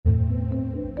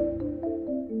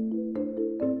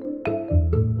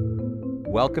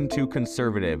Welcome to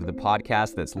Conservative, the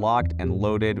podcast that's locked and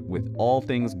loaded with all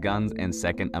things guns and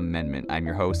Second Amendment. I'm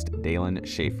your host, Dalen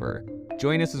Schaefer.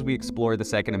 Join us as we explore the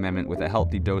Second Amendment with a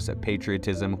healthy dose of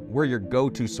patriotism. We're your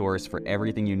go-to source for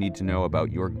everything you need to know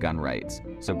about your gun rights.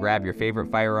 So grab your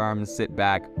favorite firearms, sit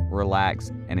back,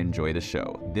 relax, and enjoy the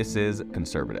show. This is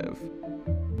Conservative.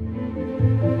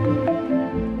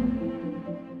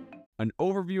 An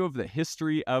overview of the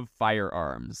history of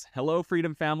firearms. Hello,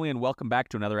 Freedom Family, and welcome back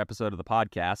to another episode of the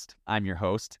podcast. I'm your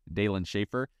host, Dalen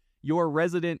Schaefer, your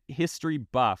resident history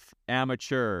buff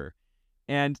amateur.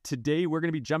 And today we're going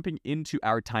to be jumping into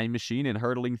our time machine and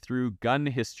hurtling through gun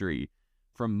history,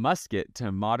 from musket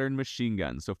to modern machine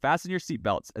guns. So fasten your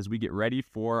seatbelts as we get ready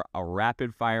for a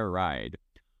rapid-fire ride.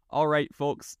 All right,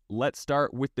 folks, let's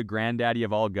start with the granddaddy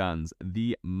of all guns,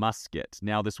 the musket.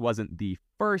 Now, this wasn't the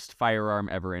first firearm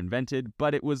ever invented,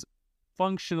 but it was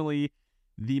functionally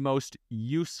the most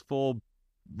useful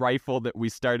rifle that we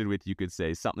started with, you could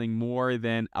say. Something more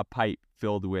than a pipe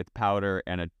filled with powder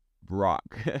and a rock.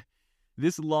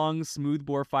 This long,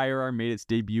 smoothbore firearm made its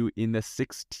debut in the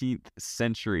 16th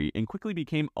century and quickly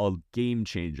became a game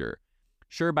changer.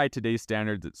 Sure, by today's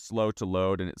standards, it's slow to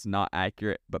load and it's not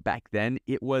accurate, but back then,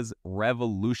 it was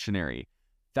revolutionary.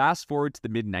 Fast forward to the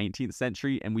mid-19th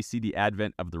century, and we see the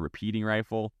advent of the repeating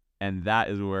rifle, and that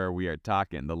is where we are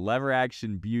talking. The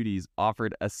lever-action beauties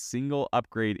offered a single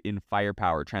upgrade in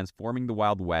firepower, transforming the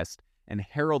Wild West and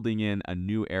heralding in a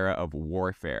new era of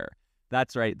warfare.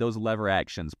 That's right, those lever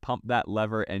actions. Pump that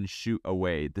lever and shoot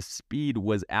away. The speed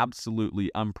was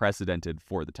absolutely unprecedented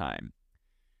for the time.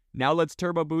 Now let's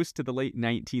turbo boost to the late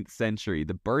 19th century,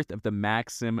 the birth of the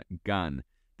Maxim gun.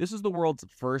 This is the world's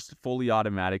first fully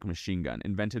automatic machine gun,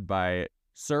 invented by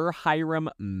Sir Hiram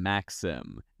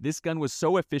Maxim. This gun was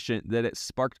so efficient that it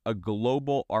sparked a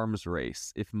global arms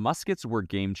race. If muskets were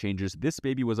game changers, this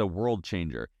baby was a world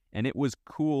changer, and it was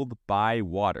cooled by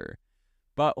water.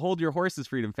 But hold your horses,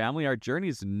 Freedom Family, our journey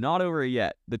is not over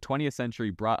yet. The 20th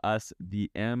century brought us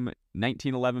the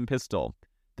M1911 pistol,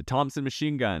 the Thompson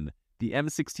machine gun, the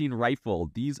M16 rifle.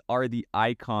 These are the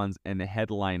icons and the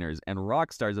headliners and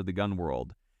rock stars of the gun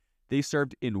world. They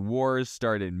served in wars,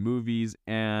 starred in movies,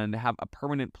 and have a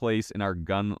permanent place in our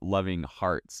gun-loving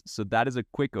hearts. So that is a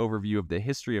quick overview of the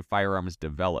history of firearms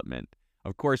development.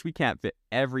 Of course, we can't fit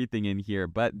everything in here,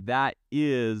 but that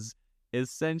is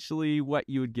essentially what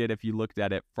you would get if you looked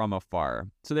at it from afar.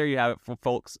 So there you have it,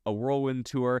 folks, a whirlwind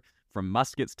tour from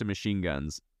muskets to machine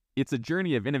guns. It's a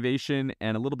journey of innovation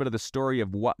and a little bit of the story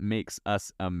of what makes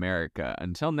us America.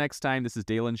 Until next time, this is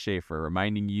Dalen Schaefer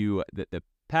reminding you that the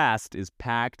past is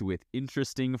packed with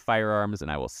interesting firearms, and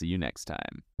I will see you next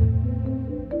time.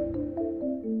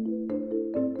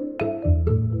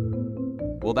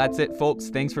 Well, that's it, folks.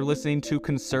 Thanks for listening to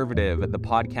Conservative, the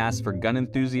podcast for gun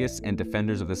enthusiasts and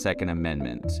defenders of the Second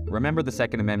Amendment. Remember, the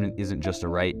Second Amendment isn't just a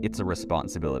right, it's a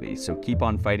responsibility. So keep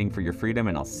on fighting for your freedom,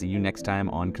 and I'll see you next time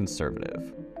on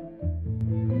Conservative.